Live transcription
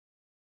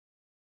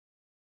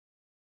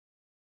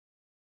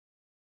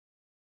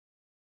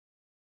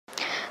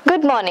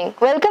Good morning.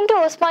 Welcome to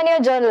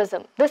Osmania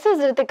Journalism. This is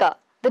Ritika.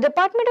 The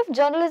Department of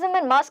Journalism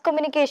and Mass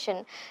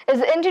Communication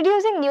is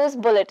introducing news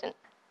bulletin.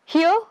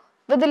 Here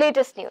with the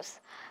latest news.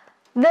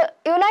 The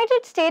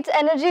United States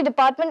Energy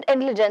Department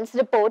intelligence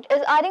report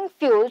is adding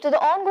fuel to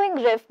the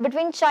ongoing rift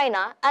between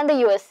China and the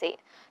USA.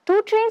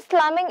 Two trains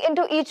slamming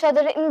into each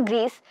other in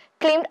Greece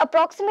claimed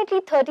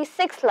approximately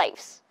 36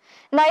 lives.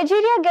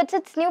 Nigeria gets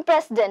its new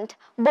president,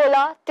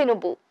 Bola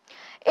Tinubu.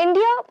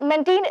 India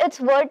maintained its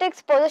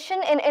vertex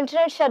position in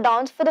internet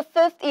shutdowns for the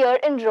fifth year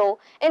in a row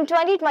in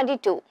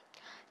 2022.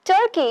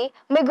 Turkey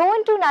may go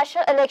into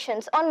national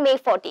elections on May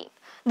 14.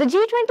 The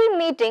G20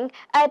 meeting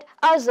at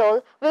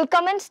Azol will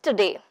commence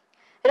today.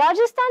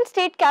 Rajasthan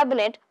State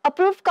Cabinet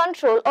approved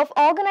Control of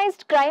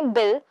Organized Crime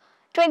Bill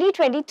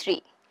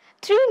 2023.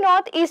 Three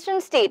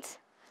northeastern states.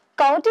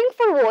 Counting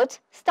for votes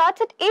starts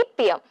at 8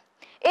 p.m.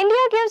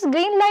 India gives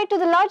green light to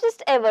the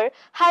largest ever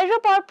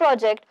hydropower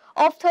project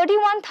of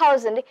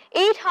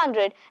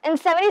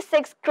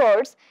 31,876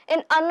 crores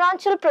in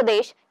Arunachal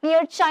Pradesh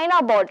near China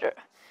border.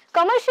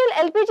 Commercial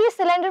LPG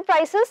cylinder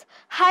prices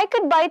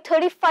hiked by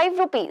 35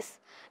 rupees.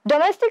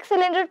 Domestic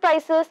cylinder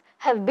prices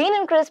have been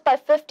increased by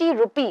 50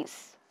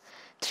 rupees.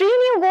 Three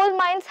new gold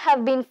mines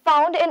have been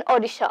found in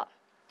Odisha.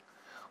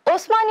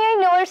 Osmania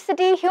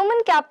University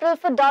Human Capital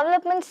for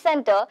Development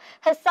Center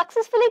has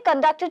successfully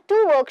conducted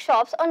 2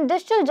 workshops on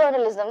digital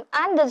journalism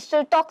and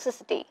digital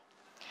toxicity.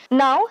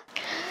 Now,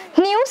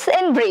 news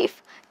in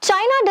brief.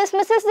 China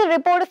dismisses the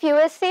report of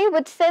USA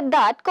which said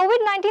that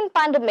COVID-19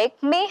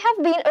 pandemic may have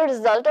been a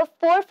result of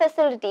poor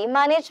facility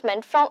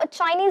management from a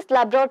Chinese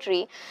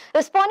laboratory,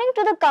 responding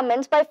to the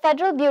comments by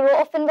Federal Bureau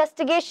of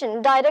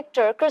Investigation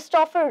Director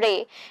Christopher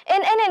Wray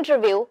in an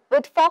interview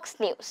with Fox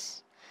News.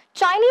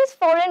 Chinese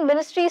Foreign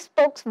Ministry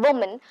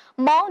spokeswoman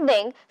Mao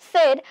Ning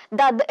said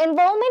that the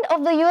involvement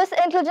of the US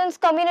intelligence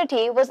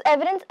community was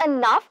evidence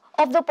enough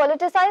of the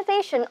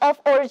politicization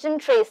of origin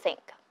tracing.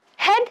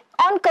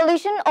 Head-on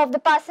collision of the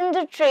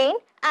passenger train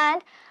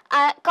and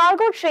a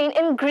cargo train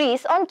in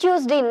Greece on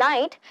Tuesday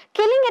night,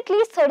 killing at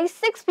least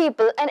 36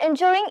 people and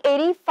injuring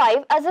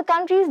 85 as the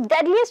country's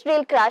deadliest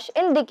rail crash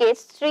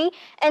indicates 3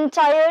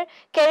 entire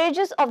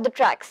carriages of the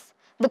tracks.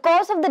 The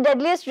cause of the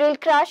deadliest rail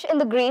crash in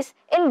the Greece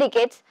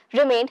indicates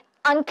remained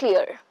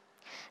unclear.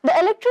 The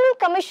Electoral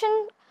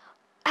Commission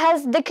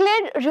has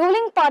declared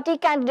ruling party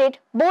candidate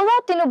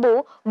Bola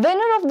Tinubu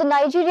winner of the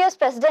Nigeria's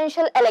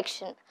presidential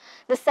election.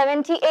 The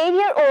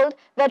 78-year-old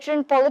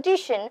veteran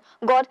politician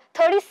got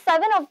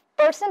 37%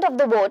 of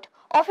the vote,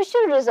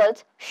 official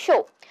results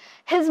show.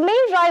 His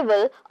main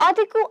rival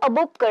Atiku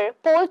Abubakar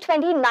polled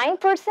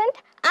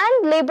 29%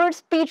 and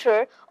Labour's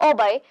Peter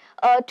Obi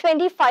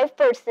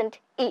 25%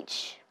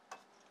 each.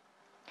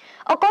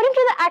 According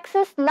to the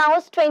Access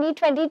Now's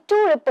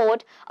 2022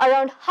 report,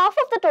 around half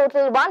of the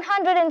total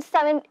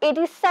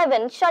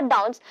 187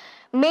 shutdowns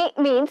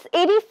means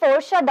 84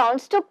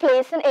 shutdowns took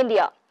place in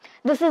India.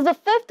 This is the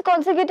 5th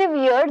consecutive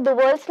year the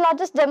world's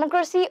largest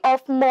democracy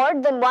of more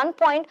than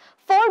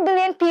 1.4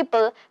 billion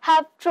people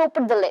have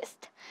topped the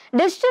list.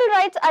 Digital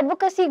rights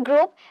advocacy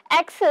group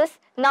Access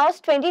Now's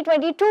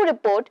 2022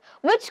 report,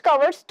 which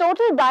covers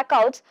total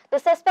blackouts, the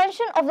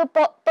suspension of the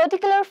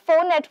particular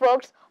phone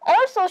networks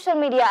or social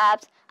media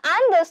apps,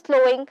 and the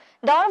slowing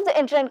down of the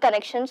internet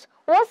connections,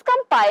 was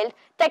compiled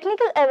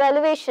technical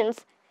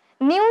evaluations,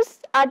 news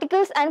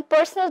articles and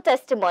personal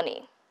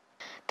testimony.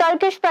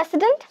 Turkish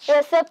President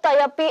Recep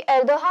Tayyip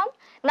Erdogan,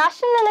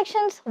 national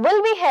elections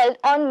will be held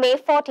on May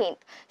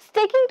 14th,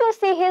 sticking to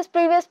see his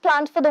previous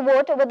plans for the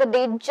vote with the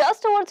date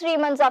just over 3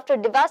 months after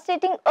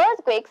devastating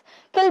earthquakes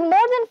killed more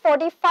than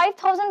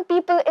 45,000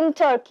 people in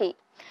Turkey.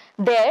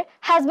 There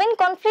has been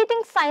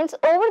conflicting signs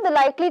over the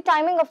likely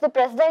timing of the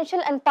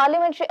presidential and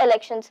parliamentary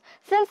elections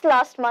since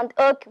last month's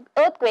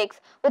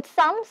earthquakes, with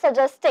some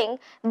suggesting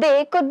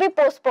they could be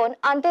postponed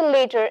until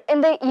later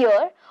in the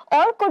year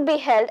or could be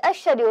held as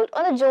scheduled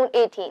on June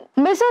 18.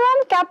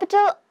 Mizoram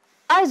capital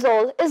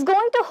Aizawl is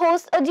going to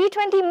host a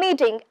G20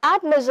 meeting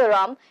at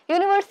Mizoram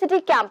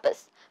University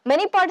campus.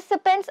 Many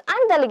participants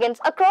and delegates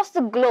across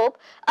the globe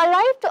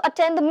arrived to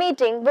attend the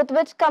meeting, with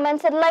which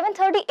commenced at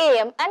 11:30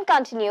 a.m. and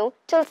continue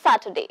till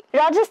Saturday.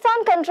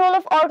 Rajasthan Control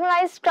of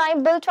Organized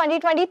Crime Bill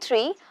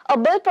 2023, a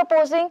bill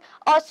proposing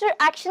austere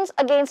actions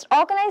against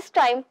organized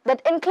crime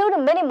that include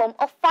a minimum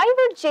of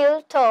 5-year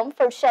jail term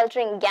for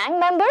sheltering gang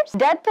members,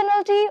 death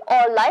penalty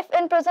or life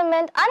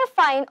imprisonment and a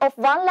fine of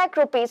 1 lakh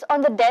rupees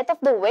on the death of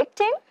the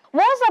victim,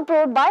 was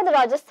approved by the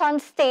Rajasthan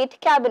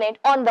State Cabinet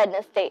on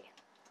Wednesday.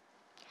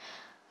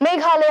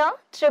 Meghalaya,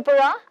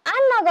 Tripura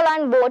and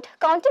Nagaland vote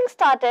counting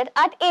started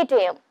at 8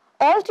 a.m.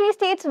 All 3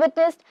 states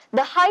witnessed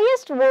the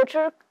highest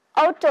voter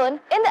outturn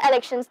in the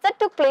elections that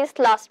took place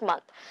last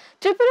month.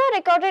 Tripura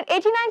recorded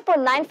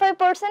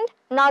 89.95%,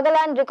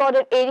 Nagaland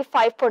recorded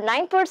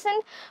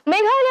 85.9%,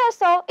 Meghalaya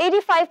saw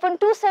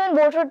 85.27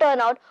 voter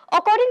turnout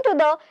according to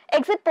the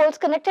exit polls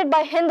conducted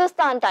by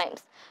Hindustan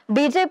Times.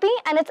 BJP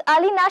and its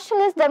ally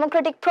Nationalist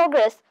Democratic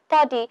Progress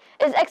Party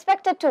is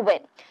expected to win.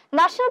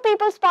 National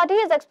People's Party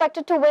is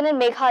expected to win in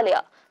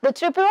Meghalaya. The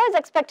Tripura is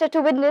expected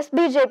to witness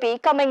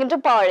BJP coming into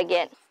power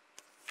again.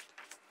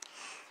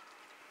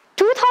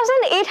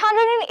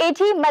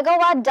 2,880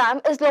 megawatt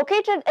dam is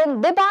located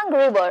in Dibang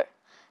River.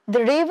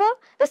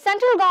 The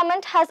central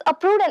government has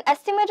approved an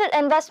estimated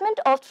investment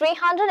of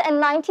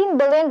 319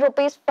 billion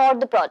rupees for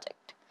the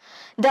project.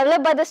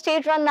 Developed by the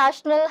state-run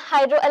National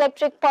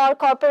Hydroelectric Power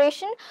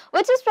Corporation,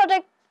 which is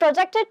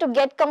projected to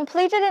get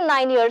completed in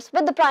 9 years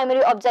with the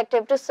primary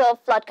objective to serve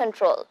flood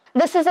control.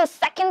 This is the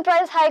second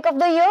price hike of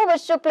the year,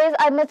 which took place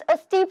amidst a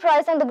steep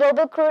rise in the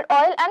global crude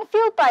oil and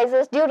fuel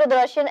prices due to the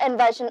Russian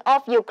invasion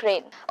of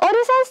Ukraine.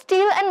 Odisha's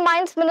Steel and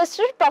Mines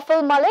Minister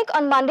Praful Malik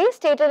on Monday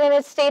stated in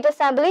its State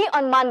Assembly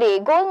on Monday,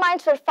 gold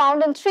mines were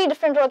found in 3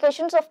 different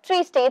locations of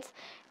 3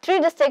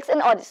 districts in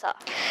Odisha.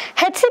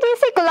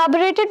 HCTC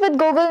collaborated with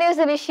Google News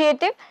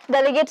Initiative,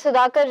 Delegate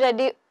Sudhakar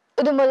Reddy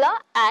Udumula,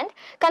 and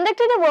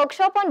conducted a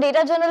workshop on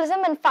data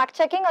journalism and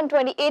fact-checking on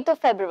 28th of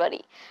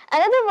February.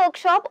 Another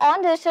workshop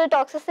on digital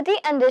toxicity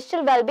and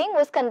digital well-being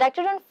was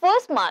conducted on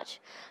 1st March.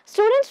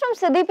 Students from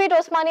Siddipet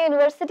Osmania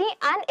University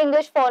and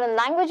English Foreign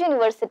Language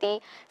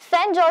University,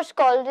 St. George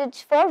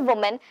College for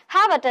Women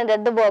have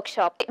attended the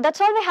workshop. That's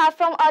all we have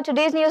from our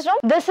today's newsroom.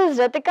 This is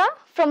Ritika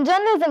from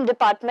Journalism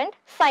Department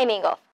signing off.